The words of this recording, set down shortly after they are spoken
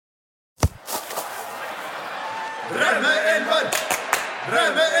Drømmeelver!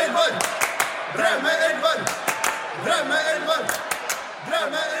 Drømmeelver! Drømmeelver! Drømmeelver!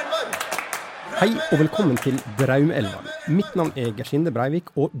 Drømmeelver! Hei og velkommen til Draumelver. Mitt navn er Gershinde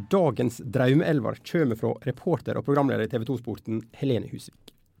Breivik, og dagens Draumelver kommer fra reporter og programleder i TV 2-sporten Helene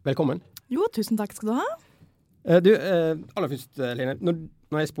Husvik. Velkommen. Jo, tusen takk skal du ha. Aller først, Helene,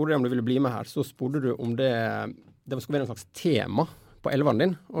 når jeg spurte deg om du ville bli med her, så spurte du om det skulle være en slags tema på elveren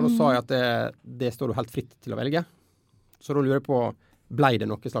din, og da sa jeg at det står du helt fritt til å velge. Så da lurer jeg på, ble det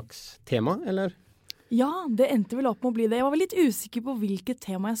noe slags tema, eller? Ja, det endte vel opp med å bli det. Jeg var vel litt usikker på hvilket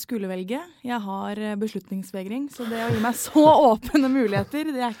tema jeg skulle velge. Jeg har beslutningsvegring, så det å gi meg så åpne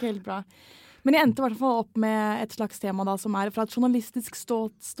muligheter, det er ikke helt bra. Men jeg endte i hvert fall opp med et slags tema da, som er fra et journalistisk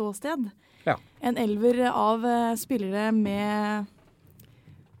ståsted. Ja. En elver av spillere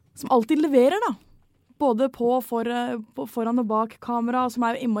som alltid leverer da. Både foran og bak kamera, som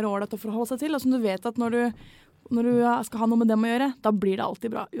er innmari ålreit å forholde seg til, og som du vet at når du skal ha noe med dem å gjøre, da blir det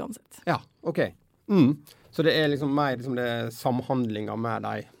alltid bra, uansett. Ja, ok. Så det er liksom mer liksom det samhandlinger med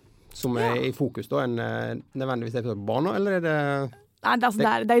deg som er i fokus da, enn nødvendigvis det på banen, eller er det... Nei,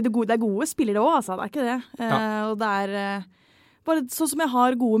 det er gode spillere også, altså, det er ikke det. Og det er bare sånn som jeg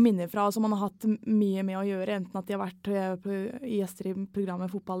har gode minner fra, som man har hatt mye med å gjøre, enten at de har vært gjester i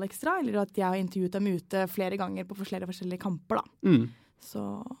programmet Fotball Ekstra, eller at jeg har intervjuet dem ute flere ganger på flere forskjellige kamper da. Så,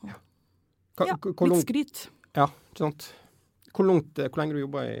 litt skryt. Ja, ikke sant. Hvor lenge du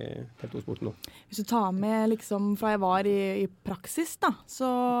jobbet i TV 2-sporten nå? Hvis du tar med liksom fra jeg var i praksis da, så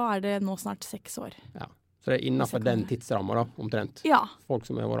er det nå snart 6 år. Ja. Så det er innenfor den tidsrammen da, omtrent. Ja. Folk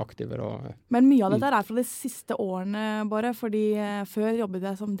som har vært aktive. Men mye av dette er fra de siste årene bare, fordi før jobbet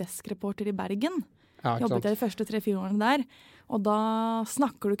jeg som deskreporter i Bergen. Ja, jobbet jeg de første 3-4 årene der. Og da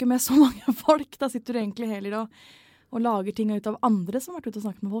snakker du ikke med så mange folk. Da sitter du egentlig heller og lager ting ut av andre som har vært ute og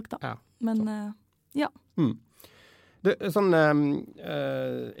snakket med folk da. Ja, men ja. Sånn,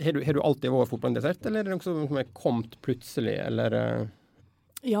 har du alltid vært fotballinteressert, eller er det noe som er kommet plutselig, eller...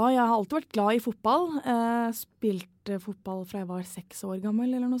 Ja, jeg har alltid vært glad i fotball. Spilte fotball fra jeg var 6 år gammel,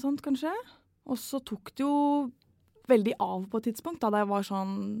 eller noe sånt, kanskje. Og så tok det jo veldig av på et tidspunkt, da jeg var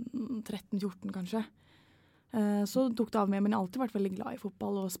sånn 13-14, kanskje. Så tok det av med, men jeg har alltid vært veldig glad i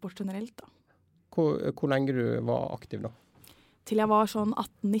fotball og sport generelt, da. Hvor lenge du var aktiv, da? Til jeg var sånn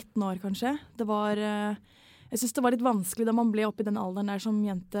 18-19 år, kanskje. Jeg synes det var litt vanskelig da man ble oppe i den alderen der som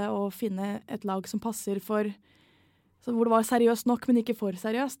jente å finne et lag som passer for... hvor det var seriøst nok, men ikke for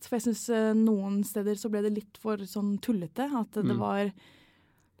seriøst. For jeg synes noen steder så ble det litt for sånn tullete, at det var...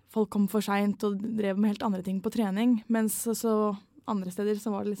 Folk kom for sent og drev med helt andre ting på trening, mens så andre steder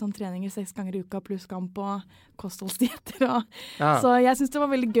så var det liksom treninger 6 ganger i uka, pluss kamp og kostholdsdieter. Ja. Så jeg synes det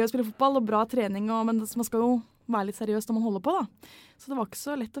var veldig gøy å spille fotball, og bra trening, men man skal jo være litt seriøs når man holder på, da. Så det var ikke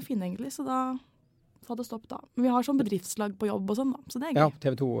så lett å finne egentlig, så da hadde stopp da. Men vi har sånn bedriftslag på jobb og sånn da, så det er gøy. Ja,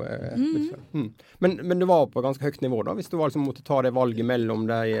 TV 2. Men du var på ganske høyt nivå da, hvis du var, liksom, måtte ta det valget mellom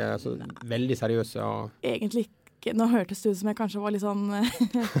de veldig seriøse og... Egentlig ikke. Nå hørtes det ut som jeg kanskje var litt sånn...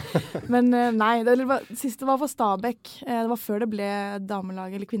 Men nei, det siste var for Stabæk. Det var før det ble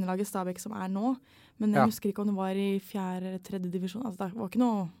damelaget, eller kvinnelaget Stabæk som er nå. Men jeg husker ikke om det var i 4. eller 3. divisjon. Altså, det var ikke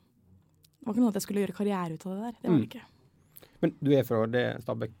noe at jeg skulle gjøre karriere ut av det der. Det var det ikke. Men du er fra det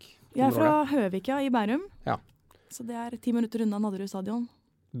Stabæk? Jeg er fra Høvika i Bærum. Ja. Så det er 10 minutter unna Nadderud stadion.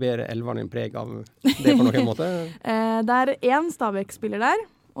 Ber elveren din preg av det på noen måte? Det er 1 Stabæk-spiller der,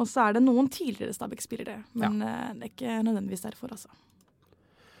 og så er det noen tidligere Stabæk-spillere. Men det er ikke nødvendigvis derfor, altså.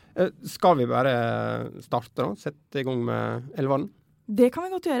 Skal vi bare starte da? Sette i gang med elveren? Det kan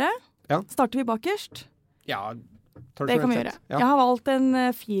vi godt gjøre. Ja. Starter vi bakerst? Ja, det kan vi gjøre. Ja. Jeg har valgt en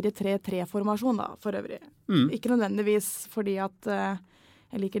 4-3-3-formasjon da, for øvrig. Ikke nødvendigvis fordi at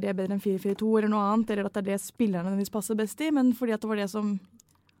jeg liker det bedre enn 4-4-2 eller noe annet, eller at det er det spillerne nødvendigvis passer best i, men fordi at det var det som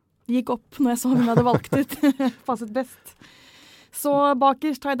gikk opp når jeg så hvem jeg hadde valgt ut, passet best. Så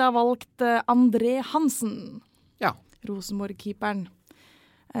bakerst har jeg da valgt André Hansen. Ja. Rosenborg-keeperen.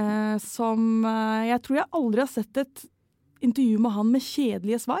 Som jeg tror jeg aldri har sett et intervju med han med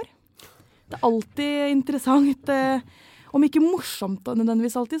kjedelige svar. Det er alltid interessant, om ikke morsomt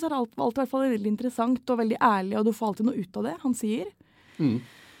nødvendigvis alltid, så er det alltid i hvert fall veldig interessant og veldig ærlig, og du får alltid noe ut av det han sier.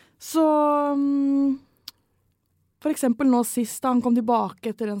 Så for eksempel nå sist da han kom tilbake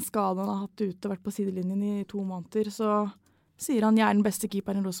etter den skaden han har hatt ute og vært på sidelinjen i 2 måneder, så sier han, jeg er den beste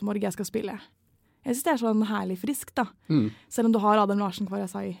keeperen i Rosenborg, jeg skal spille. Jeg synes det er sånn herlig frisk da. Selv om du har Adam Larsen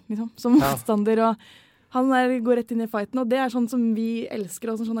Kvarasai liksom, som motstander, og han går rett inn i fighten, og det er sånn som vi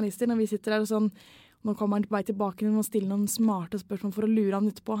elsker som journalister, når vi sitter der og sånn, nå kommer han på vei tilbake og stiller noen smarte spørsmål for å lure han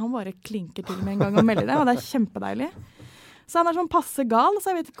utpå. Han bare klinker til med en gang og melder det, og det er kjempedeilig. Så han sånn passe gal,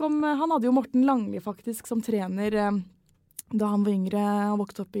 så jeg vet ikke om han hadde jo Morten Langli faktisk som trener da han var yngre og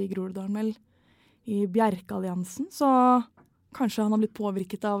vokste opp i Groruddalen, vel, i Bjerkealliansen. Så kanskje han har blitt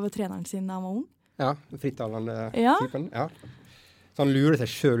påvirket av treneren sin da han var ung. Ja, frittalende typen. Ja. Så han lurer seg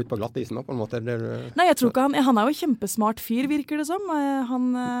selv ut på glattisen da, på en måte. Nei, jeg tror ikke han er jo kjempesmart fyr, virker det som.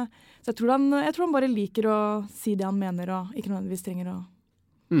 Så jeg tror han bare liker å si det han mener, og ikke nødvendigvis trenger å...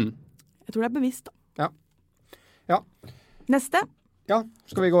 Jeg tror det er bevisst da. Ja. Neste. Ja,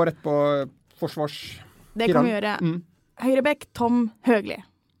 skal vi gå rett på forsvars... Det kan vi gjøre. Høyrebekk, Tom Høgli.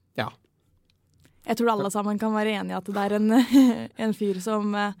 Ja. Jeg tror alle sammen kan være enige at det er en fyr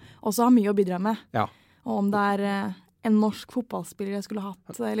som også har mye å bidra med. Ja. Og om det er en norsk fotballspiller jeg skulle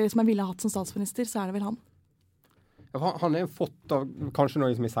hatt, eller som jeg ville hatt som statsminister, så er det vel han. Ja, han er fått av, kanskje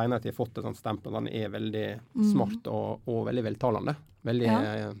noe som i senere tid har fått et sånt stempel, han er veldig smart og veldig veltalende. Veldig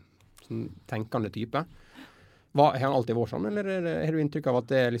sånn, tenkende type. Har han alltid vært sånn, eller har du inntrykk av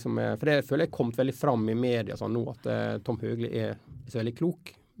at det liksom er... For det føler jeg kommet veldig fram i media sånn nå, at Tom Høgli er så veldig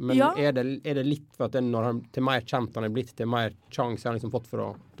klok. Men er det litt for at når han til mer kjent han er blitt, til mer sjanse han liksom fått for å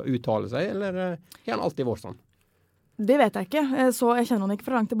uttale seg, eller har han alltid vært sånn? Det vet jeg ikke. Så jeg kjenner han ikke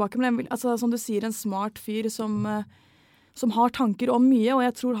fra langt tilbake, men altså, som du sier, en smart fyr som har tanker om mye, og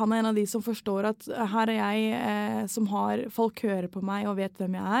jeg tror han er en av de som forstår at her er jeg som har folk hører på meg og vet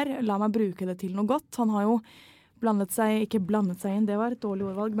hvem jeg er. La meg bruke det til noe godt. Han har jo ikke blandet seg inn, det var et dårlig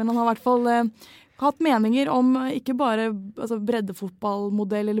ordvalg, men han har i hvert fall hatt meninger om ikke bare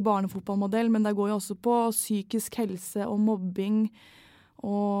breddefotballmodell eller barnefotballmodell, men det går jo også på psykisk helse og mobbing,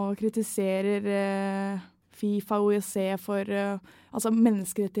 og kritiserer FIFA og OEC for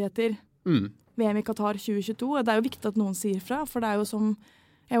menneskerettigheter. VM i Qatar 2022. Det er jo viktig at noen sier fra, for det er jo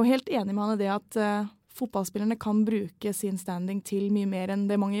jeg er jo helt enig med han i det at fotballspillerne kan bruke sin standing til mye mer enn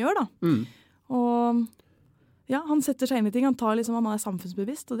det mange gjør da. Og ja, han setter seg inn i ting, han er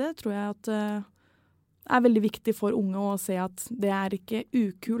samfunnsbevisst, og det tror jeg at er veldig viktig for unge å se at det er ikke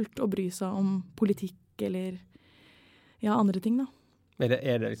ukult å bry seg om politikk eller andre ting da.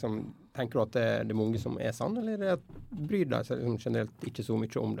 Er det liksom, tenker du at det er mange som er sann, eller bryr deg seg liksom generelt ikke så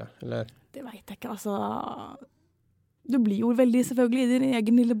mye om det? Eller? Det vet jeg ikke, altså. Du blir jo veldig selvfølgelig i din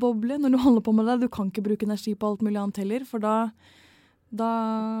egen lille boble når du holder på med det. Du kan ikke bruke energi på alt mulig annet heller, for da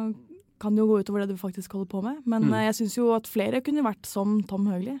kan det jo gå utover det du faktisk holder på med. Men jeg synes jo at flere kunne vært som Tom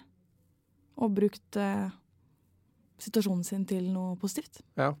Høgli og brukt situasjonen sin til noe positivt.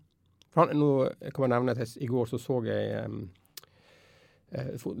 Ja. Nå kan jeg nevne at i går så jeg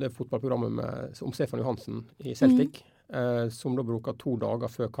det fotballprogrammet om Stefan Johansen i Celtic, som da bruker 2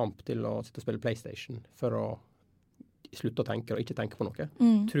 dager før kamp til å sitte og spille PlayStation for å slutte å tenke og ikke tenke på noe.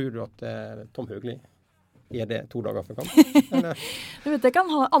 Tror du at Tom Høgli er det 2 dager før kamp? Jeg vet ikke,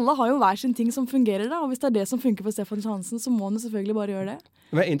 alle har jo hver sin ting som fungerer da, og hvis det er det som funker for Stefan Johansen, så må han selvfølgelig bare gjøre det.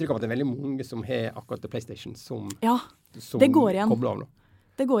 Men jeg har inntrykk av at det er veldig mange som har akkurat PlayStation som det går igjen. Kobler av nå.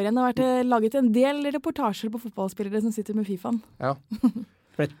 Det går igjen. Det har vært laget en del reportasjer på fotballspillere som sitter med FIFAen. Ja.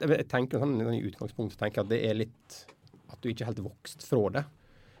 For jeg tenker sånn i utgangspunktet tenker jeg at det er litt at du ikke er helt vokst fra det.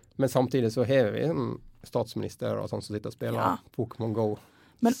 Men samtidig så har vi en statsminister og sånn som sitter og spiller Pokémon Go.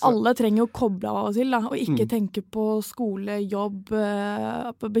 Men alle trenger jo koble av og til, da, og ikke tenke på skole, jobb,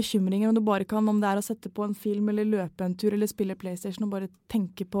 på bekymringer, om du bare kan, om det er å sette på en film eller løpe en tur eller spille PlayStation og bare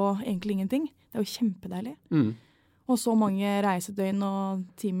tenke på egentlig ingenting. Det er jo kjempedeilig. Og så mange reisedøgn og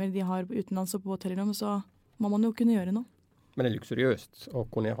timer de har utenlands og på hotellrom, så må man jo kunne gjøre noe. Men det er luksuriøst å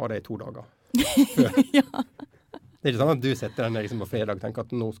kunne ha det i 2 dager. Det er ikke sånn at du setter den liksom på fredag og tenker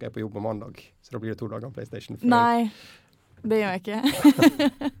at nå skal jeg på jobb på mandag, så da blir det 2 dager PlayStation. Nei. Det gjør jeg ikke.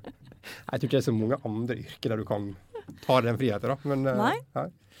 Jeg tror ikke det er så mange andre yrker der du kan ta den friheten da. Men, nei.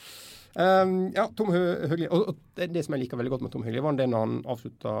 Tom Høgli, og det som jeg liker veldig godt med Tom Høgli, var det når han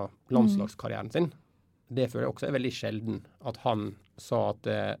avsluttet landslagskarrieren sin. Det føler jeg også er veldig sjelden at han sa at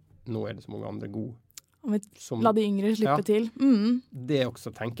nå er det så mange andre gode. La de yngre slippe til. Det også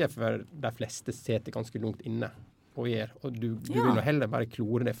tenker jeg, for de fleste setter ganske langt inne og gjør. Og du vil heller bare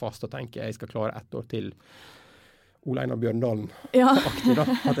klore det fast og tenke jeg skal klare 1 år til Ole Einar Bjørndalen-aktig da,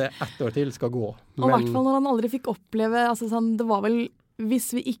 at det 1 år til skal gå. Og i hvert fall når han aldri fikk oppleve, det var vel, hvis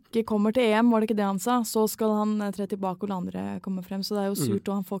vi ikke kommer til EM, var det ikke det han sa, så skal han tre tilbake og la andre komme frem. Så det er jo surt,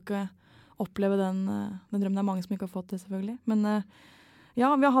 og han får ikke oppleve den drømmen. Det er mange som ikke har fått det, selvfølgelig. Men vi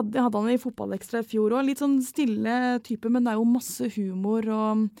hadde han i Fotballekstra i fjor også, litt sånn stille type, men det er jo masse humor,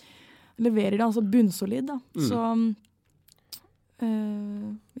 og leverer det altså bunnsolid da. Så,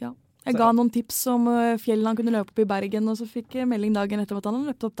 jeg ga noen tips om fjellen han kunne løpe opp i Bergen, og så fikk jeg melding dagen etter at han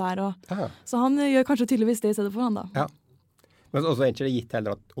hadde løpt opp der. Så han gjør kanskje tydeligvis det i stedet for han da. Ja. Men også er ikke det gitt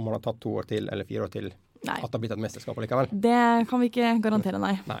heller at om han har tatt 2 år til eller 4 år til, Nei. At det har blitt et mesterskap likevel. Det kan vi ikke garantere,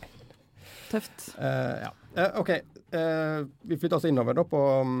 nei. Nei. Tøft. Ja. OK. Vi flytter oss innover da på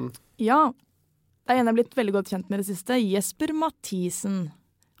Ja. Det er en jeg har blitt veldig godt kjent med det siste. Jesper Mathisen.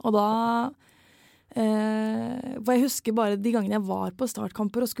 Og da for jeg husker bare de gangene jeg var på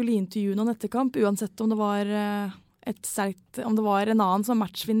startkamper og skulle intervjue noen etterkamp, uansett om det var om det var en annen som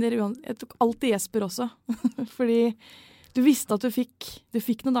matchvinner. Jeg tok alltid Jesper også. Fordi du visste at du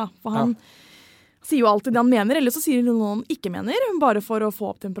fikk noe da. For han sier jo alltid det han mener, eller så sier han noe han ikke mener, bare for å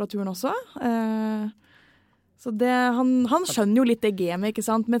få opp temperaturen også. Så han skjønner jo litt det gamet, ikke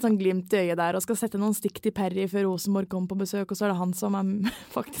sant? Med et sånn glimt i øyet der, og skal sette noen stikk til Perry før Rosenborg kom på besøk, og så er det han som er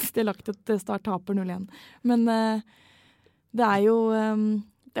faktisk delaktig til Start taper 0-1. Men det er jo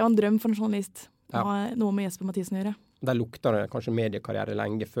en drøm for en journalist å ha noe med Jesper Mathisen å gjøre. Der lukter det kanskje mediekarriere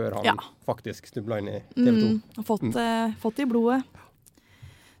lenge før han faktisk stubla inn i TV 2. Har fått det i blodet.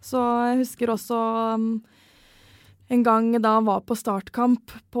 Så jeg husker også en gang da han var på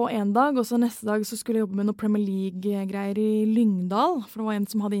startkamp på en dag, og så neste dag så skulle jeg jobbe med noe Premier League-greier i Lyngdal. For det var en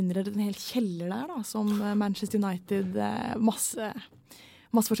som hadde innredet en hel kjeller der, da, som Manchester United, masse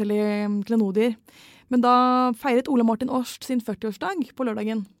forskjellige klenodier. Men da feiret Ole Martin Årst sin 40-årsdag på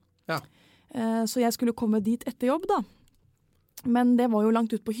lørdagen. Ja. Så jeg skulle komme dit etter jobb da. Men det var jo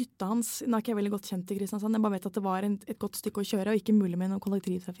langt ut på hytta hans. Nå er ikke jeg veldig godt kjent i Kristiansand. Jeg bare vet at det var et godt stykke å kjøre, og ikke mulig med noen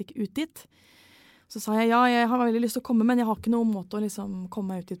kollektivtrafikk ut dit. Så sa jeg, jeg har veldig lyst til å komme, men jeg har ikke noen måte å liksom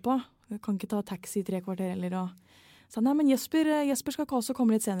komme meg ut dit på. Jeg kan ikke ta taxi i 3 kvarter eller. Og sa nei, men Jesper skal også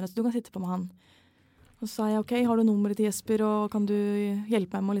komme litt senere, så du kan sitte på med han. Og så sa jeg, ok, har du nummeret til Jesper, og kan du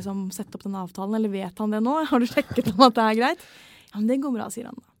hjelpe meg med å liksom sette opp den avtalen, eller vet han det nå? Har du sjekket om at det er greit? Ja, men det går bra,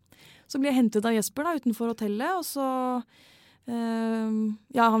 sier han da. Så ble jeg hentet av Jesper da, utenfor hotellet, og så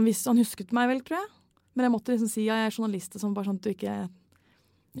han husket meg vel, tror jeg. Men jeg måtte liksom si, jeg er journalist, som bare sånn at du ikke.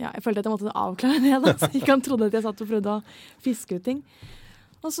 Jeg følte at jeg måtte avklare det da, så ikke han trodde at jeg satt og prøvde å fiske ut ting.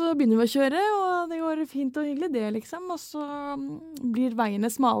 Og så begynner vi å kjøre, og det går fint og hyggelig det, liksom. Og så blir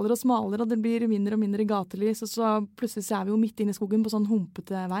veiene smalere og smalere, og det blir mindre og mindre gatelys, og så plutselig så er vi jo midt inne i skogen på sånn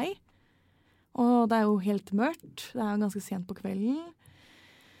humpete vei. Og det er jo helt mørkt, det er jo ganske sent på kvelden.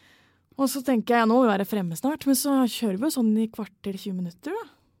 Og så tenker jeg, nå må vi være fremme snart, men så kjører vi jo sånn i kvarter 20 minutter da.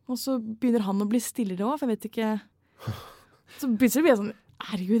 Og så begynner han å bli stillere også, for jeg vet ikke. Så plutselig blir jeg sånn,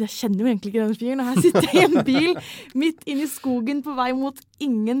 herregud, jeg kjenner jo egentlig ikke den fyren. Og her sitter jeg i en bil midt inne i skogen på vei mot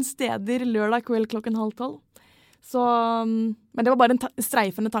ingen steder lørdag kveld 11:30. Så, men det var bare en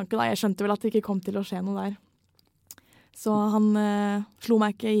streifende tanke da. Jeg skjønte vel at det ikke kom til å skje noe der. Så han slo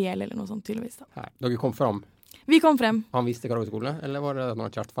meg ikke ihjel eller noe sånt tydeligvis da. Nei, dere kom fram. Vi kom frem. Han visste hva det var skole, eller var det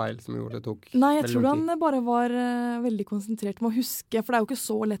noe kjært feil som gjorde det tok? Nei, jeg tror han bare var veldig konsentrert med å huske, for det er jo ikke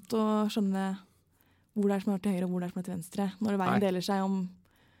så lett å skjønne hvor det er som er til høyre og hvor det er som er til venstre, når veien deler seg om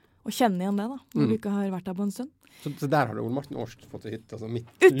å kjenne igjen det da, når du ikke har vært der på en stund. Så der har det Ole Martin Årst fått til hytte, altså midt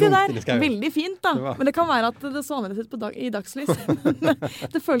uti langt der, inn i skauen. veldig fint da, men det kan være at det så annerledes ut i dagslys.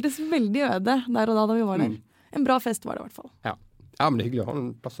 Det føltes veldig øde der og da vi var der. En bra fest var det i hvert fall. Ja, men det er hyggelig å ha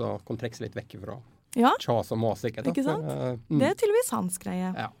en plass å kunne trekke seg litt vekk fra. Ja, Tjas og mas, ikke sant? Det er tydeligvis hans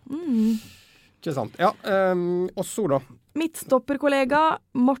greie. Ja. Ikke sant. Ja, og så da? Midtstopperkollega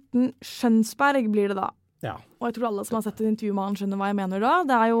Morten Skjønsberg blir det da. Ja. Og jeg tror alle som har sett et intervju med han skjønner hva jeg mener da.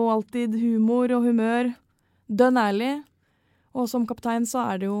 Det er jo alltid humor og humør. Dønn ærlig. Og som kaptein så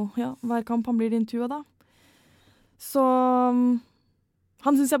er det jo, hver kamp han blir intervjuet da. Så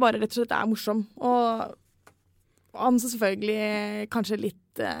han synes jeg bare rett og slett er morsom. Og han er selvfølgelig kanskje litt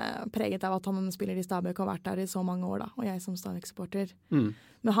preget av at han spiller i Stabæk og har vært der i så mange år da, og jeg som Stabæk-supporter.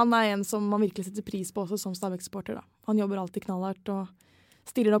 Men han er en som man virkelig setter pris på også som Stabæk-supporter da. Han jobber alltid knallhardt og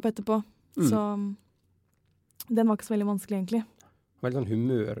stiller opp etterpå. Så den var ikke så veldig vanskelig egentlig. Veldig sånn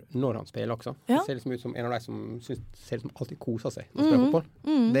humør når han spiller også. Ja. Det ser liksom ut som en av de som ser som alltid koser seg når han spiller fotball.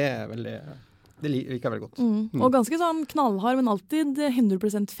 Det er veldig. Det liker jeg veldig godt. Og ganske sånn knallhard, men alltid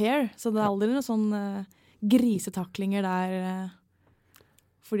 100% fair. Så det er aldri noe sånn grisetaklinger der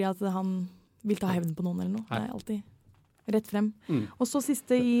fordi at han vil ta hevn på noen eller noe. Det er alltid rett frem. Og så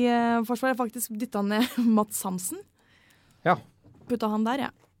siste i forsvaret faktisk dyttet han ned Mats Hansen. Ja. Putta han der,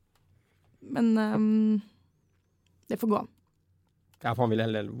 Men det får gå. Ja, for han ville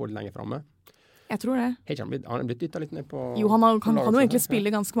heller vært lenger fremme. Jeg tror det. Han er blitt dyttet litt ned på. Jo, han kan jo egentlig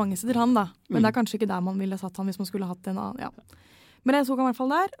spille ganske mange steder han da. Men det er kanskje ikke der man ville satt han hvis man skulle hatt en annen. Ja. Men jeg så han i hvert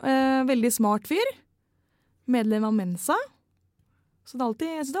fall der. Veldig smart fyr. Medlem av Mensa. Så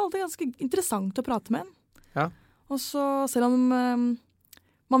jeg synes det er alltid ganske interessant å prate med han. Ja. Og så selv om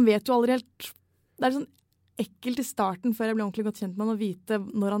man vet jo aldri helt. Det er sånn ekkelt i starten, før jeg ble ordentlig godt kjent med han, å vite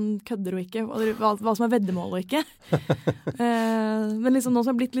når han kødder og ikke, og hva som veddemål og ikke. Men liksom nå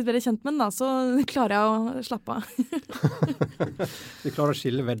som jeg har blitt litt bedre kjent med han, da, så klarer jeg å slappe av. Du klarer å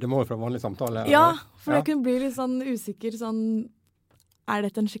skille veddemål fra vanlig samtale? Ja, for jeg kunne bli litt sånn usikker, sånn, er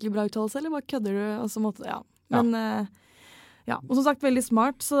dette en skikkelig bra uttalelse, eller bare kødder du? Og så måtte, Men, og som sagt, veldig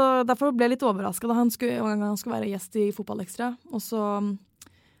smart, så derfor ble jeg litt overrasket da han skulle være gjest i Fotballekstra,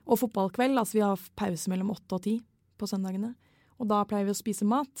 og fotballkveld, altså vi har pause mellom 8 og 10 på søndagene. Og da pleier vi å spise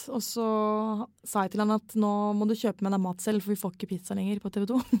mat, og så sa jeg til han at nå må du kjøpe med deg mat selv, for vi får ikke pizza lenger på TV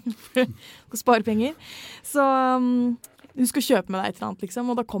 2. Skal spare penger. Så du skal kjøpe med deg et eller annet,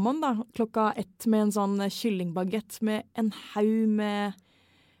 liksom. Og da kom han da, 1:00 med en sånn kyllingbagett med en haug med,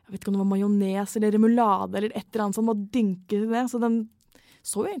 jeg vet ikke om det var majones eller remulade eller et eller annet sånn, og dynke til det. Så den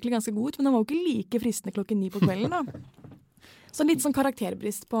så jo egentlig ganske god ut, men den var jo ikke like fristende 9:00 på kvelden da. Så litt sånn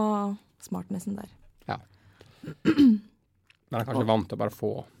karakterbrist på smartnessen der. Ja. Men han er kanskje vant til å bare få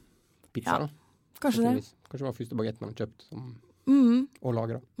pizza, da? Kanskje det. Kanskje det var første bagetten han kjøpt og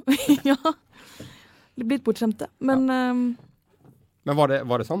lagret. Ja. Blitt bortskjemte. Men, men var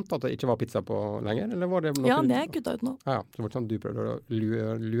det sant at det ikke var pizza på lenger? Eller var det noe det er kuttet ut nå. Ja, så var det sånn du prøvde å lure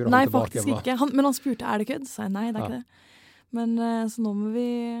han tilbake? Nei, faktisk ikke. Men han spurte, er det kødd? Så jeg, nei, det er ikke det. Men så nå må vi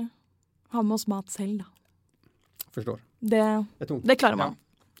ha med oss mat selv, da. Forstår. Det klarer man.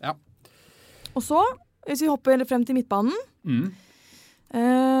 Ja. Og så, hvis vi hopper frem til midtbanen,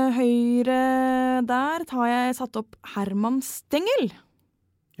 høyre der har jeg satt opp Herman Stengel.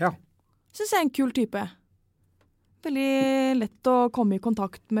 Ja. Synes jeg er en kul type. Veldig lett å komme i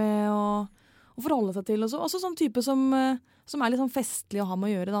kontakt med og forholde seg til. Også sånn type som er litt sånn festlig å ha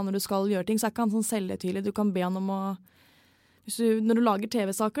med å gjøre da, når du skal gjøre ting. Så er ikke han sånn selvtydelig. Du kan be han om å når du lager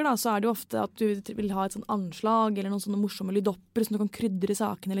TV-saker, da, så er det jo ofte at du vil ha et sånn anslag eller noen sånne morsomme lydopper som du kan krydre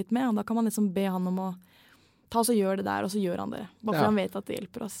sakene litt med. Og da kan man liksom be han om å ta oss og gjøre det der, og så gjør han det. Bare fordi han vet at det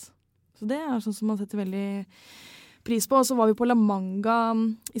hjelper oss. Så det er sånn som man setter veldig pris på. Og så var vi på La Manga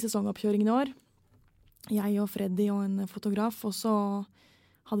i sesongoppkjøringen i år. Jeg og Freddy og en fotograf, og så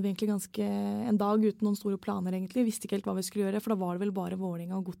hadde vi egentlig en dag uten noen store planer egentlig. Vi visste ikke helt hva vi skulle gjøre, for da var det vel bare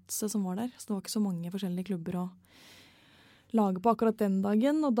Vålinga og Godset som var der. Så det var ikke så mange forskjellige klubber å lage på akkurat den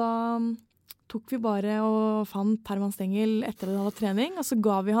dagen, og da tok vi bare og fant Herman Stengel etter at han hadde trening, og så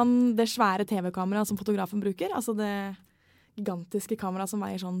ga vi han det svære TV-kameraet som fotografen bruker, altså det gigantiske kameraet som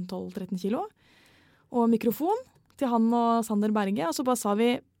veier sånn 12-13 kilo, og mikrofon til han og Sander Berge, og så bare sa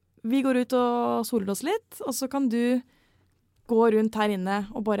vi går ut og soler oss litt, og så kan du gå rundt her inne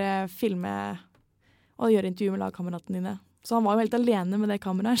og bare filme og gjøre intervju med lagkameratene dine. Så han var jo helt alene med det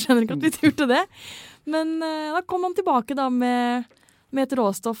kameraet. Jeg skjønner ikke at vi turte det. Men da kom han tilbake da med et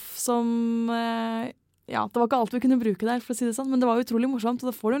råstoff som det var ikke alt vi kunne bruke der, for å si det sånn, men det var utrolig morsomt, og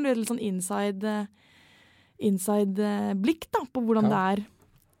da får du en litt sånn inside blikk da, på hvordan det er.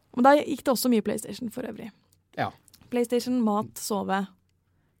 Og da gikk det også mye PlayStation for øvrig. Ja. PlayStation, mat, sove.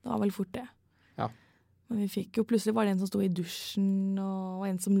 Det var vel fort det. Ja. Men vi fikk jo, plutselig var det en som stod i dusjen, og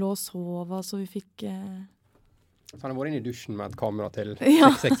en som lå og sov, så vi fikk... Så han har vært inne i dusjen med et kamera til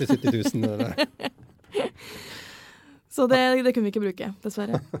 60-70 000. Så det kunne vi ikke bruke,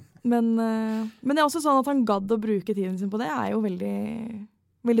 dessverre. Men det er også sånn at han gadd å bruke tiden sin på det, er jo veldig,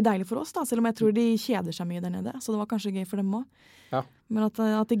 veldig deilig for oss, da, selv om jeg tror de kjeder seg mye der nede. Så det var kanskje gøy for dem også. Ja. Men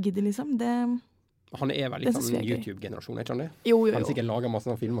at de gidder liksom, det... Han er vel litt sånn YouTube-generasjon, er ikke han det? Jo. Han har sikkert laget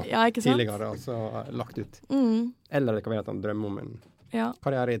masse filmer tidligere, altså lagt ut. Eller det kan være at han drømmer om en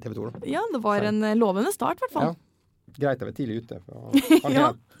karriere i TV 2. Da. Ja, det var en lovende start, i hvert fall. Ja. Greit å være tidlig ute. Han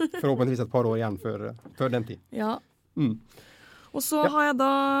har forhåpentligvis et par år igjen før den tid. Ja. Og så har jeg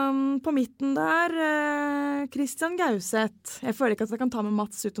da på midten der Christian Gauseth. Jeg føler ikke at jeg kan ta med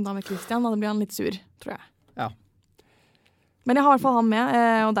Mats uten å ta med Christian, da blir han litt sur, tror jeg. Ja. Men jeg har i hvert fall han med,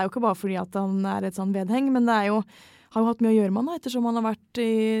 og det er jo ikke bare fordi at han er et sånn vedheng, men det har jo hatt mye å gjøre med han da, ettersom han har vært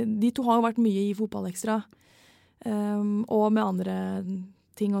de to har jo vært mye i Fotballekstra, og med andre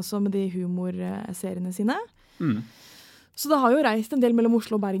ting også, med de humorseriene sine. Så det har jo reist en del mellom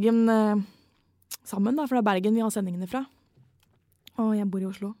Oslo og Bergen sammen, da, for det er Bergen vi har sendingene fra. Og jeg bor i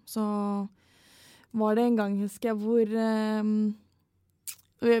Oslo. Så var det en gang, husker jeg, hvor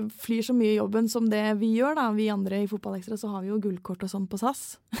vi flyr så mye i jobben som det vi gjør, da. Vi andre i Fotballekstra, så har vi jo gullkort og sånn på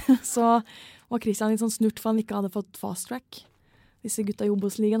SAS. Så var Christian litt sånn snurt for han ikke hadde fått fast track. Disse gutta i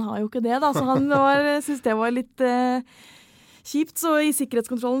Obos-ligaen har jo ikke det, da. Så han syntes det var litt kjipt. Så i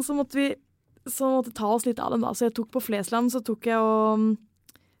sikkerhetskontrollen så måtte vi ta oss litt av dem, da. Så jeg tok på Flesland, så tok jeg og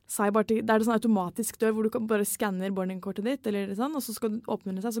sa bare til, der er det sånn automatisk dør hvor du kan bare skanner boardingkortet ditt, eller sånn, og så skal du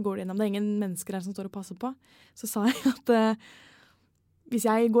åpne det seg, så går det gjennom. Det er ingen mennesker her som står og passer på. Så sa jeg at hvis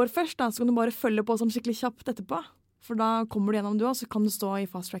jeg går først, da, så kan du bare følge på sånn skikkelig kjapt etterpå. For da kommer du gjennom du også, så kan du stå i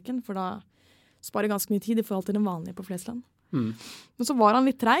fast-tracken, for da sparer ganske mye tid i forhold til den vanlige på Flesland. Men så var han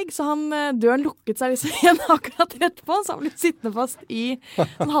litt treig, så døren lukket seg liksom igjen akkurat rett på, så han ble sittende fast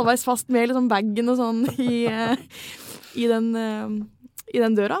sånn halvveis fast med liksom baggen og sånn i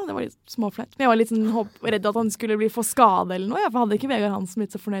den døra. Det var litt småflaut. Men jeg var litt sånn redd at han skulle bli for skade eller noe, for hadde ikke Vegard Hansen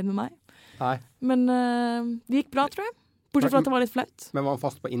blitt så fornøyd med meg. Nei. Men det gikk bra, tror jeg. Bortsett fra at det var litt flaut. Men var han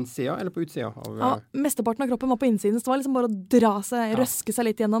fast på innsida eller på utsida? Ja, mesteparten av kroppen var på innsiden, så det var liksom bare å dra seg, røske seg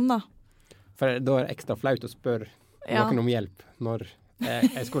litt gjennom da. For da er det ekstra flaut å spørre noen om hjelp når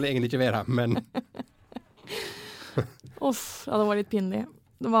jeg skulle egentlig ikke være her, men Uff, ja, det var litt pinlig.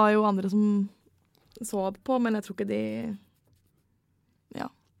 Det var jo andre som så på, men jeg tror ikke de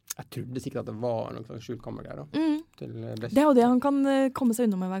Jeg trodde sikkert at det var noen slags skjult kameragreier da. Det er jo det han kan komme seg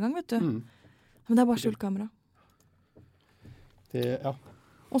unna med hver gang, vet du. Men det er bare skjult kamera. Ja.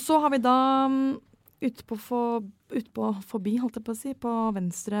 Og så har vi da utpå forbi, holdt jeg på å si, på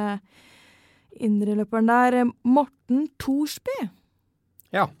venstre indreløperen der, Morten Thorsby.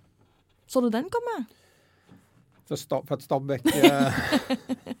 Ja. Så du den komme? For et Stabæk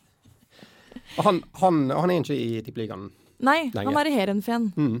han er ikke i tippeligaen. Nei, han er i Heerenveen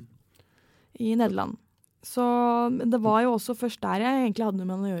i Nederland. Så det var jo også først der jeg egentlig hadde noe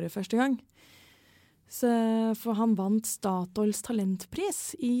med han å gjøre første gang. For han vant Statoils talentpris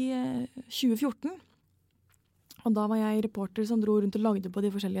i 2014. Og da var jeg reporter som dro rundt og lagde på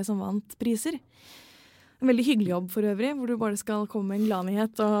de forskjellige som vant priser. En veldig hyggelig jobb for øvrig, hvor du bare skal komme med en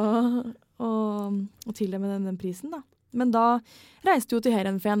gladnyhet og til det med den prisen da. Men da reiste jo til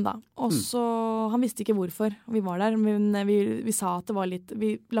Heerenveen da, og så, han visste ikke hvorfor vi var der, men vi sa at det var litt,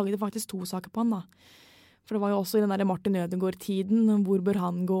 vi lagde faktisk 2 saker på han da. For det var jo også i den der Martin Ødegaard-tiden, hvor bør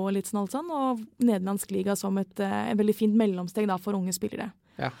han gå og litt sånn alt sånn, og Nederlandsk liga som et veldig fint mellomsteg da for unge spillere.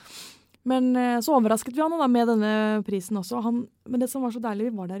 Ja. Men så overrasket vi han da med denne prisen også. Men det som var så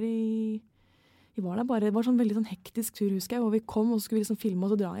deilig, vi var der bare, det var sånn veldig sånn hektisk tur, husker jeg, og vi kom og så skulle vi liksom filme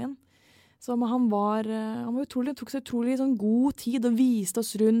oss og dra igjen. Så han var utrolig, tok seg utrolig sånn god tid og viste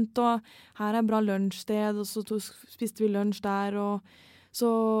oss rundt, og her er bra lunsjsted, og så spiste vi lunsj der, og så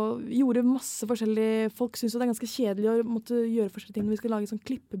gjorde masse forskjellige, folk synes jo det er ganske kjedelig å måtte gjøre forskjellige ting når vi skal lage sånn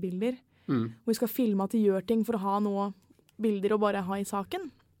klippebilder, hvor vi skal filme at de gjør ting for å ha noe bilder og bare ha i saken.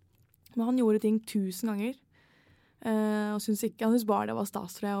 Men han gjorde ting 1000 ganger, og han synes bare det var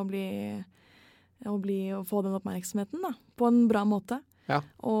stas, tror jeg, å få den oppmerksomheten da, på en bra måte. Ja.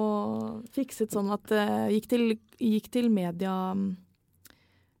 Og fikset sånn at gikk til media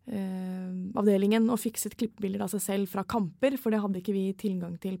avdelingen og fikset klippebilder av seg selv fra kamper, for det hadde ikke vi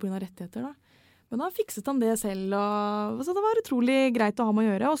tilgang til på grunn av rettigheter da. Men da fikset han det selv, og så det var utrolig greit å ha med å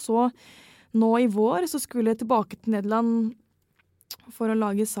gjøre. Og så nå i vår så skulle jeg tilbake til Nederland for å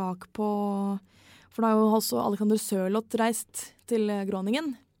lage sak på, for da har jo også Alexander Sørloth reist til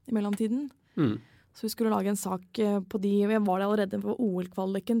Groningen i mellomtiden. Så vi skulle lage en sak på vi var der allerede på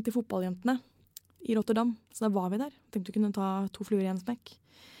OL-kvaliken til fotballjentene i Rotterdam. Så da var vi der. Tenkte vi kunne ta 2 fluer i en smekk.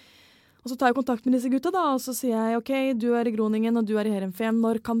 Og så tar jeg kontakt med disse gutta da, og så sier jeg, ok, du er i Groningen og du er i Heerenveen.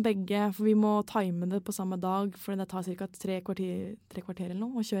 Når kan begge, for vi må time det på samme dag, for det tar ca. 3 kvarter eller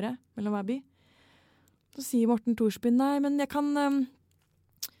noe å kjøre mellom hver by. Så sier Morten Thorsby, nei, men jeg kan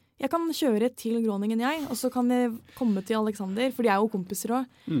kjøre til Groningen og så kan jeg komme til Alexander, for de er jo kompiser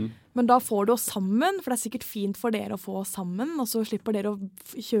også. Men da får du oss sammen, for det er sikkert fint for dere å få oss sammen, og så slipper dere å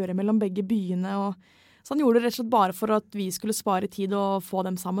kjøre mellom begge byene. Så han gjorde det rett og slett bare for at vi skulle spare tid og få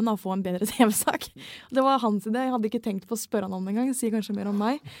dem sammen og få en bedre TV-sak. Det var hans idé, jeg hadde ikke tenkt på å spørre han om det engang, sier kanskje mer om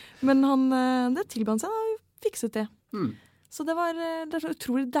meg. Men det tilbød han seg, og vi fikset det. Så det er så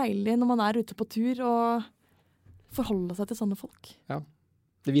utrolig deilig når man er ute på tur og forholde seg til sånne folk. Ja.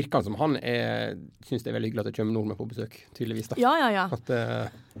 Det virker som han synes det er veldig hyggelig at det kommer nordmenn på besøk, tydeligvis da. Ja.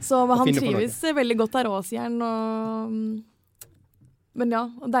 Så han trives veldig godt der også, Jern. Men ja,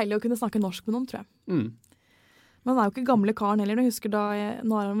 deilig å kunne snakke norsk med noen, tror jeg. Men han er jo ikke gamle karen heller. Jeg husker nå er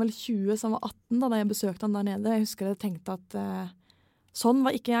han vel 20, så han var 18 da jeg besøkte han der nede. Jeg husker jeg tenkte at sånn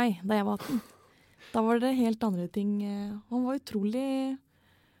var ikke jeg da jeg var 18. Da var det helt andre ting. Han var utrolig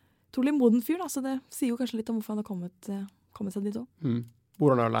moden fyr, da, så det sier jo kanskje litt om hvorfor han har kommet seg dit også.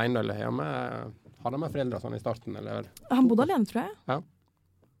 Bor han alene, eller hadde han med foreldre sånn i starten? Eller? Han bodde alene, tror jeg. Ja.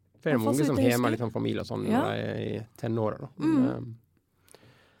 For det er mange som har med litt sånn familie og sånn i tenåret.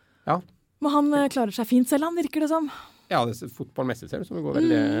 Ja. Men han klarer seg fint selv, han virker det som. Ja, fotballmessig ser det ut som det går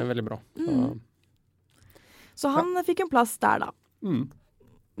veldig, veldig bra. Så han fikk en plass der, da.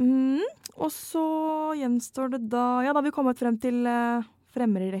 Og så gjenstår det da har vi kommet frem til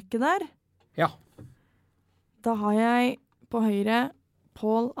fremre rekke der. Ja. Da har jeg på høyre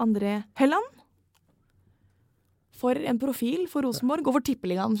Pål André Helland. For en profil for Rosenborg, og for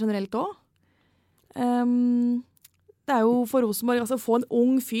tippeligaen generelt også. Det er jo for Rosenborg, altså få en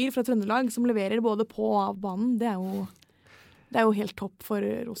ung fyr fra Trøndelag som leverer både på og av banen, det er jo helt topp for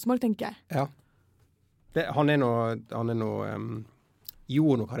Rosenborg, tenker jeg. Ja. Han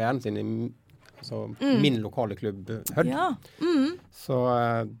gjorde nå karrieren sin i min lokale klubb, Hødd. Ja. Så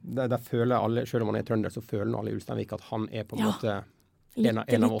der føler alle, selv om han er trønder, så føler alle i Ulsteinvik at han er på en måte en av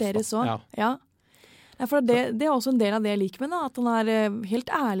oss. Litt deres også. Ja. Ja, for det er også en del av det jeg liker med da, at han er helt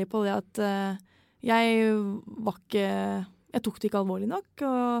ærlig på det at jeg tok det ikke alvorlig nok,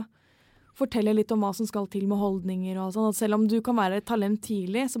 og forteller litt om hva som skal til med holdninger og sånn. At selv om du kan være et talent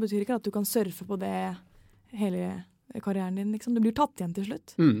tidlig, så betyr det ikke at du kan surfe på det hele karrieren din, liksom. Du blir tatt igjen til slutt.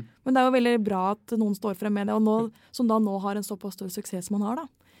 Men det er jo veldig bra at noen står frem med det, og som nå har en såpass stor suksess som han har, da.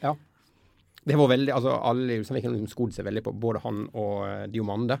 Ja. Det var veldig, altså alle i Ulsteinviken skodde seg veldig på, både han og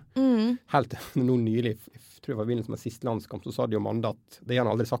Diomande. Helt nå nylig, jeg tror det var i begynnelsen med siste landskamp, så sa Diomande at, det har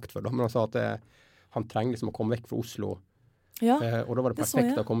han aldri sagt før da, men han sa at han trenger liksom å komme vekk fra Oslo. Ja, og da var det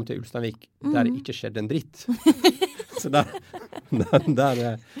perfekt å komme til Ulsteinvik, der det ikke skjedde en dritt. Så der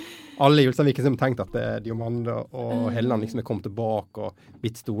alle i Ulsteinviken som tenkte at Diomande og Helland liksom er kommet tilbake og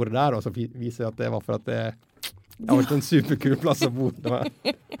blitt store der, og så viser det at det var for at det var ikke en superkul plass å bo.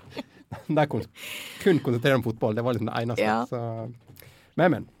 Der kun konsentrere om fotball, det var liksom det eneste. Ja. Så,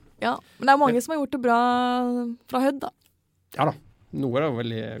 men. Ja, men det er mange som har gjort det bra fra Hødd, da. Ja da, nå er det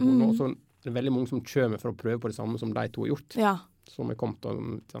veldig god nå, så det er veldig mange som kommer for å prøve på det samme som de to har gjort. Ja. Som er kommet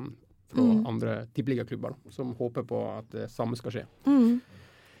fra andre tippeligaklubber, som håper på at det samme skal skje.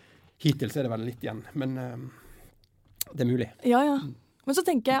 Hittil så er det vel litt igjen, men det er mulig. Ja. Men så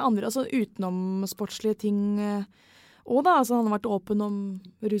tenker jeg andre, altså utenom sportslige ting, og da, altså han har vært åpen om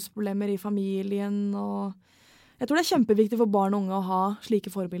rusproblemer i familien, og jeg tror det er kjempeviktig for barn og unge å ha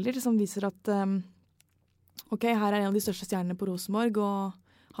slike forbilder som viser at ok, her er en av de største stjernene på Rosenborg, og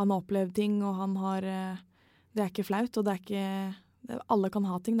han har opplevd ting, og han har det er ikke flaut, og det er ikke alle kan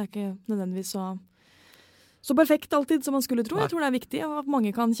ha ting, det er ikke nødvendigvis så perfekt alltid som man skulle tro. Jeg tror det er viktig, og at mange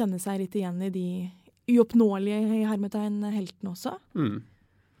kan kjenne seg litt igjen i de uoppnåelige i hermetegn heltene også.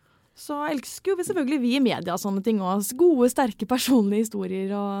 Så elsker jo selvfølgelig vi i media og sånne ting også. Gode, sterke, personlige historier,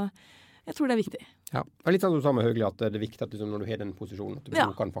 og jeg tror det er viktig. Ja, det er litt sånn du sa med Høgli, at det er viktig at du, når du har den posisjonen, at du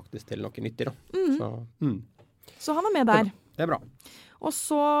bruker den faktisk til noe nyttig da. Så han er med der. Det er bra. Og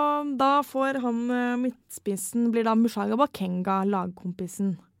så da får han midtspissen, blir da Mushaga Bakenga lagkompisen.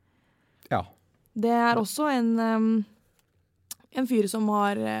 Ja. Det er også en fyr som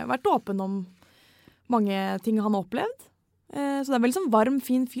har vært åpen om mange ting han har opplevd. Så det er veldig sånn varm,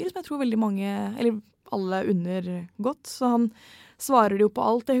 fin fyr som jeg tror veldig mange, eller alle unner godt. Så han svarer jo på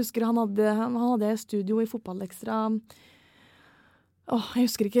alt. Jeg husker han hadde studio i Fotballekstra. Jeg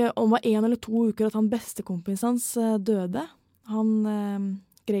husker ikke om det var 1 eller 2 uker at han bestekompisen hans døde. Han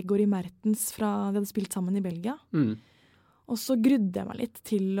Gregory Mertens de hadde spilt sammen i Belgia. Og så grudde jeg meg litt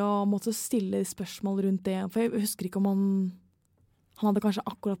til å måtte stille spørsmål rundt det. For jeg husker ikke om han hadde kanskje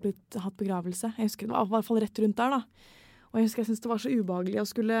akkurat hatt begravelse. Jeg husker det var i hvert fall rett rundt der da. Og jeg husker jeg syntes det var så ubehagelig å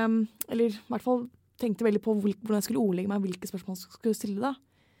skulle, eller i hvert fall tenkte veldig på hvordan jeg skulle ordlegge meg, hvilke spørsmål jeg skulle stille da.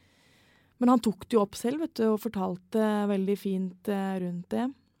 Men han tok det jo opp selv, vet du, og fortalte veldig fint rundt det.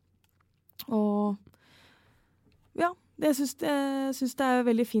 Og ja, jeg synes det er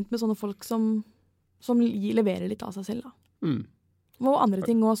veldig fint med sånne folk som leverer litt av seg selv da. Og andre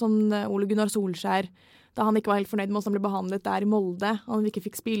ting også, som Ole Gunnar Solskjær, da han ikke var helt fornøyd med hvordan han ble behandlet der i Molde. Han ikke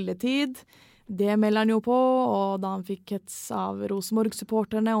fikk spilletid. Det melder han jo på, og da han fikk hets av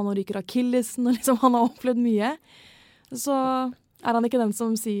Rosenborg-supporterne, og nå ryker Akillesen, og liksom han har opplevd mye, så er han ikke den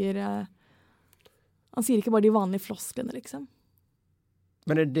som sier han sier ikke bare de vanlige flosklene, liksom.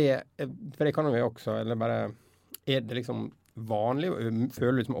 Men er det, for det kan jo også, eller bare, er det liksom vanlig,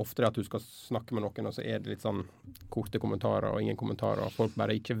 føler du liksom oftere at du skal snakke med noen, og så er det litt sånn korte kommentarer og ingen kommentarer, og folk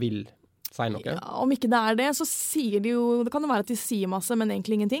bare ikke vil si noe? Ja, om ikke det er det, så sier de jo, det kan jo være at de sier masse, men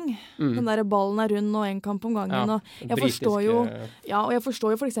egentlig ingenting. Den der ballen er rund og en kamp om gangen, og jeg forstår jo, og jeg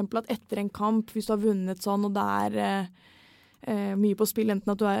forstår jo for eksempel at etter en kamp, hvis du har vunnet sånn, og det er mye på spill,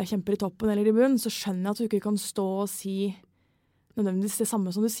 enten at du kjemper i toppen eller i bunn, så skjønner jeg at du ikke kan stå og si nødvendigvis det samme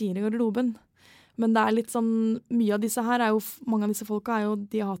som du sier i garderoben. Men det er litt sånn, mye av disse her mange av disse folka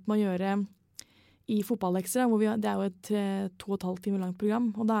de har hatt med å gjøre i Fotballekstra, hvor det er jo et 2,5 timer langt program,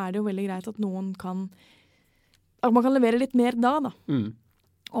 og da er det jo veldig greit at noen at man kan levere litt mer da.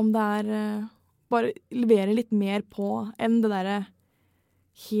 Om det bare levere litt mer på enn det der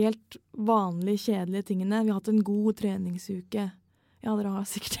helt vanlige, kjedelige tingene. Vi har hatt en god treningsuke. Ja, dere har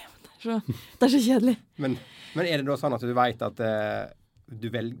sikkert det, men det er så kjedelig. Men er det da sånn at du vet at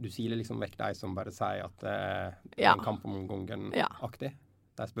du siler liksom vekk de som bare sier at det er Ja. en kamp om gongen-aktig.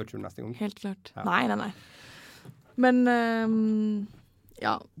 De spør ikke du neste gang. Helt klart. Ja. Nei. Men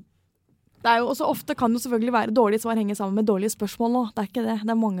ja. Det er jo også ofte kan jo selvfølgelig være dårlige svar henge sammen med dårlige spørsmål nå. Det er ikke det.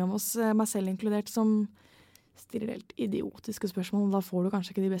 Det er mange av oss, meg selv inkludert, som stiller helt idiotiske spørsmål. Og da får du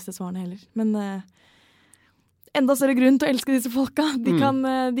kanskje ikke de beste svarene heller. Men enda større grunn til å elske disse folka. De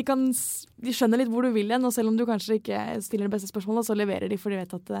skjønner litt hvor du vil hen, og selv om du kanskje ikke stiller det beste spørsmålet, så leverer de, for de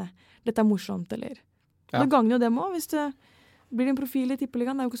vet at dette er morsomt, eller... Ja. Det gagner jo dem også, hvis du blir en profil i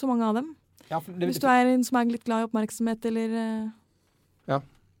Tippeligaen. Det er jo ikke så mange av dem. Ja, Hvis du er en som er litt glad i oppmerksomhet, eller...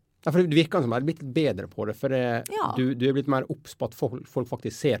 Ja, for det virker som du er blitt bedre på det, for Ja. du er blitt mer obs på at folk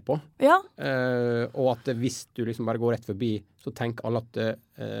faktisk ser på. Ja, Og at hvis du liksom bare går rett forbi, så tenker alle at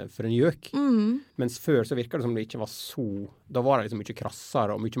for en gjøk. Mens før så virker det som det ikke var så... Da var det liksom mye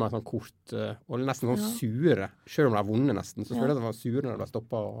krassere og mye mer sånn kort, og nesten sånn sure. Selv om de har vunnet nesten, så føler jeg at de var sure når de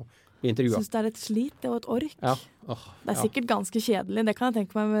stoppet og ble jeg intervjuet. synes det er et slit og et ork. Ja. Det er sikkert ganske kjedelig, det kan jeg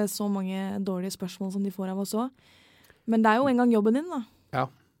tenke meg med så mange dårlige spørsmål som de får av oss også. Men det er jo en gang jobben din da. Ja.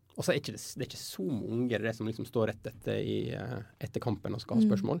 Og så er det er ikke så mange det som liksom står rett etter kampen og skal ha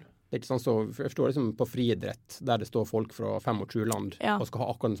spørsmål. Det er ikke sånn så, jeg forstår liksom på friidrett, der det står folk fra 25 land og skal ha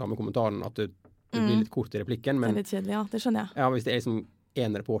akkurat den samme kommentaren, at det blir litt kort i replikken. Men Det er litt kjedelig, ja. Det skjønner jeg. ja, hvis det er liksom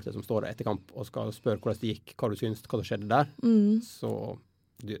en reporter som står der etter kamp og skal spørre hvordan det gikk, hva du syns, hva som skjedde der, så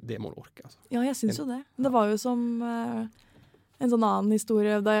det må du orke, altså. Ja, jeg synes jo det. Det var jo som en sånn annen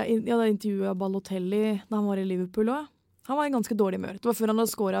historie, da jeg intervjuet Balotelli da han var i Liverpool også. Han var i ganske dårlig humør. Det var før han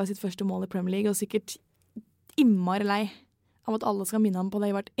hadde skåret sitt første mål i Premier League, og sikkert innmari lei av at alle skal minne ham på det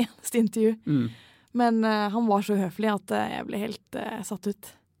i hvert eneste intervju. Men han var så høflig at jeg ble helt satt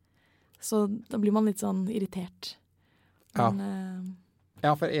ut. Så da blir man litt sånn irritert. Men,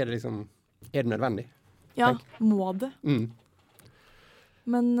 Ja, for er det nødvendig? Ja, må det.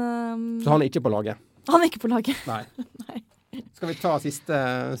 Men Så han er ikke på laget? han er ikke på laget. Nei. Nei. Skal vi ta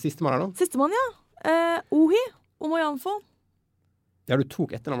siste mann da? Sistemann, ja. Ohi Omoyanfo. Ja, du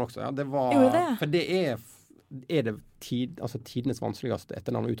tok etternavn også. Ja, det var... Gjorde det? For det er det tidenes vanskeligste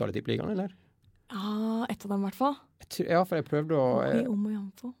etternavn å uttale i Tippeligaen, eller? Ja, ett av dem i hvert fall. Ja, for jeg prøvde å... Ohi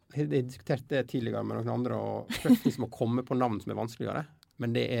Omoyanfo. Jeg diskuterte det tidligere med noen andre, og prøvde liksom å komme på navn som er vanskeligere.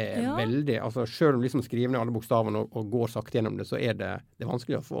 Men det er veldig... Altså, selv om liksom skriver ned alle bokstavene og går sakte gjennom det, så er det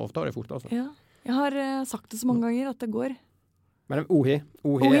vanskelig å få ta det fort, altså. Ja. Jeg har sagt det så mange ganger at det går. Men Ohi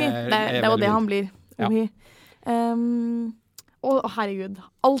det er jo det han blir. Ohi. Og herregud,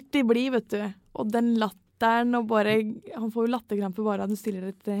 alltid blir, vet du. Og den latteren, og bare, han får jo latterkrampe bare at du stiller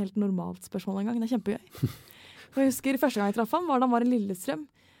et helt normalt spørsmål en gang. Det er kjempegøy. For jeg husker første gang jeg traff han, var da han var i Lillestrøm.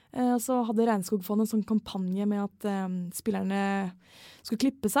 Så hadde Regnskogfondet en sånn kampanje med at spillerne skulle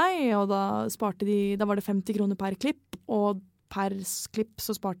klippe seg, og da var det 50 kroner per klipp, og per klipp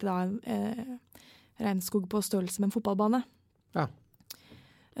så sparte da Regnskog på størrelse med en fotballbane. Ja.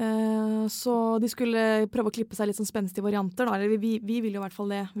 Så de skulle prøve å klippe seg litt sånn spenstige varianter da. Eller vi ville jo i hvert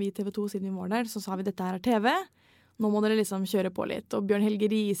fall det, vi i TV 2 siden vi var der. Så sa vi dette her er TV, nå må dere liksom kjøre på litt. Og Bjørn Helge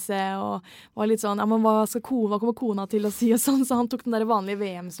Riise og var litt sånn, ja, men hva kommer kona til å si og sånn. Så han tok den der vanlige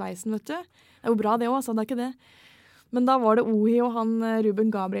VM-sveisen, vet du. Det er jo bra det også, det er ikke det. Men da var det Ohi og han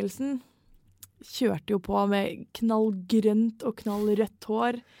Ruben Gabrielsen kjørte jo på med knallgrønt og knallrødt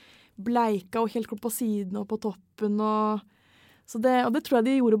hår, bleika og helt klart på siden og på toppen og det tror jeg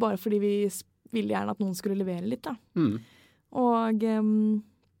de gjorde bare fordi vi ville gjerne at noen skulle levere litt, da. Og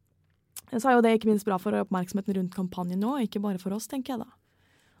så er jo det ikke minst bra for oppmerksomheten rundt kampanjen nå, ikke bare for oss, tenker jeg da.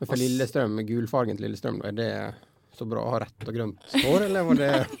 Men for Lillestrøm, gulfargen til Lillestrøm, er det så bra å ha rett og grønt hår, eller var det...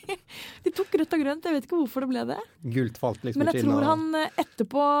 De tok rødt og grønt, jeg vet ikke hvorfor det ble det. Gult falt liksom men jeg tror han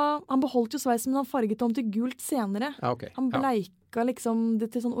etterpå, han beholdt jo sveisen, men han farget om til gult senere. Ja, okay. Han bleika liksom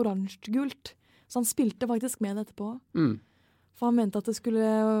det til sånn oransje gult, så han spilte faktisk med det etterpå. For han mente at det skulle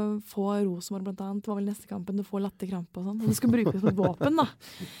få Rosenborg blant annet. Det var vel neste kampen du får latterkrampe og sånn. Og det skulle brukes som et våpen, da.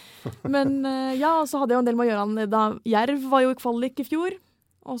 Men ja, så hadde jeg jo en del med å gjøre han da. Jerv var jo i kvalik i fjor.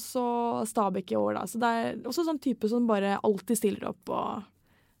 Og så Stabæk i år, da. Så det er også sånn type som bare alltid stiller opp og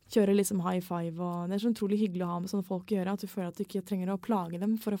kjører liksom high five. Og det er så utrolig hyggelig å ha med sånne folk å gjøre, at du føler at du ikke trenger å plage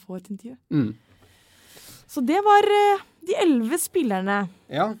dem for å få et intervju. Så det var de 11 spillerne.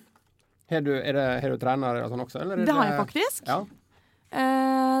 Ja. Har du trener og sånn også? Eller det har jeg faktisk. Ja.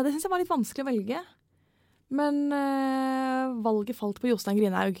 Det synes jeg var litt vanskelig å velge. Men valget falt på Jostein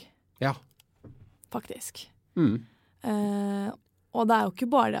Grinhaug. Ja. Faktisk. Og det er jo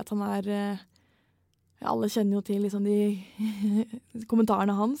ikke bare det at han er alle kjenner jo til liksom de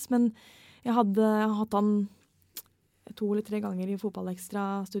kommentarene hans, men jeg hadde hatt han 2 eller 3 ganger i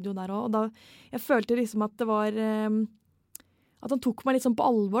Fotballekstra studio der også, og da jeg følte liksom at det var at han tok meg litt sånn på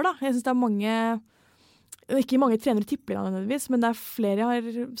alvor, da. Jeg synes det ikke mange trenere tipper nødvendigvis, men det flere jeg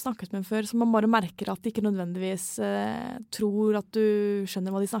har snakket med før, som man bare merker at de ikke nødvendigvis tror at du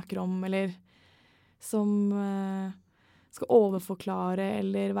skjønner hva de snakker om, eller som skal overforklare,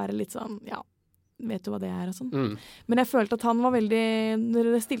 eller være litt sånn, ja, vet du hva det og sånn. Men jeg følte at han var veldig,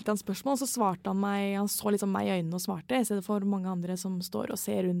 når jeg stilte han spørsmål, så svarte han meg, han så liksom meg i øynene og svarte, i stedet for mange andre som står og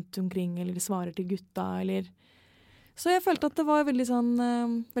ser rundt omkring, eller svarer til gutta, eller... Så jeg følte at det var veldig sånn,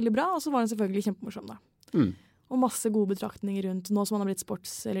 veldig bra, og så var han selvfølgelig kjempemorsom da. Og masse gode betraktninger rundt nå som han har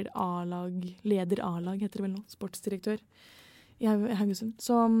blitt eller A-lag, leder A-lag heter det vel nå, sportsdirektør i Haugesund.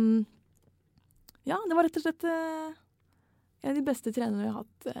 Så ja, det var rett og slett en av de beste trenerne jeg har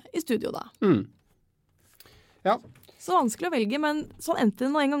hatt i studio da. Ja. Så vanskelig å velge, men sånn endte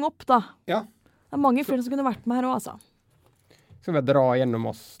det nå en gang opp da. Ja. Det mange flere som kunne vært med her også, altså. Skal vi dra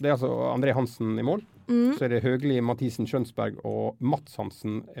gjennom oss. Det altså André Hansen i mål. Så det Høgli, Mathisen, Skjønsberg og Mats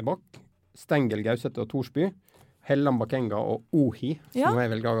Hansen bak. Stengel, Gauseth og Torsby. Helland, Bakenga og Ohi, som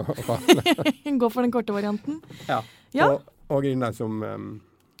jeg velger å kalle. Gå for den korte varianten. Ja. Og Grindheim som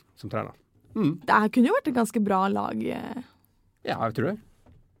trener. Det her kunne jo vært et ganske bra lag. Ja, jeg tror det.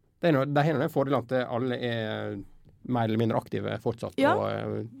 Det er en fordel at alle mer eller mindre aktive fortsatt,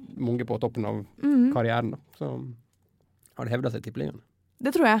 og mange på toppen av karrieren. Da. Så har det hevdet seg til tippeligaen.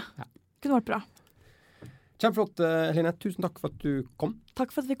 Det tror jeg. Ja. Kunne vært bra. Kjempeflott, Line. Tusen takk for at du kom. Takk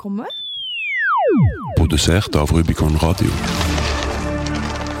for at vi kom med. Produsert av Rubicon Radio.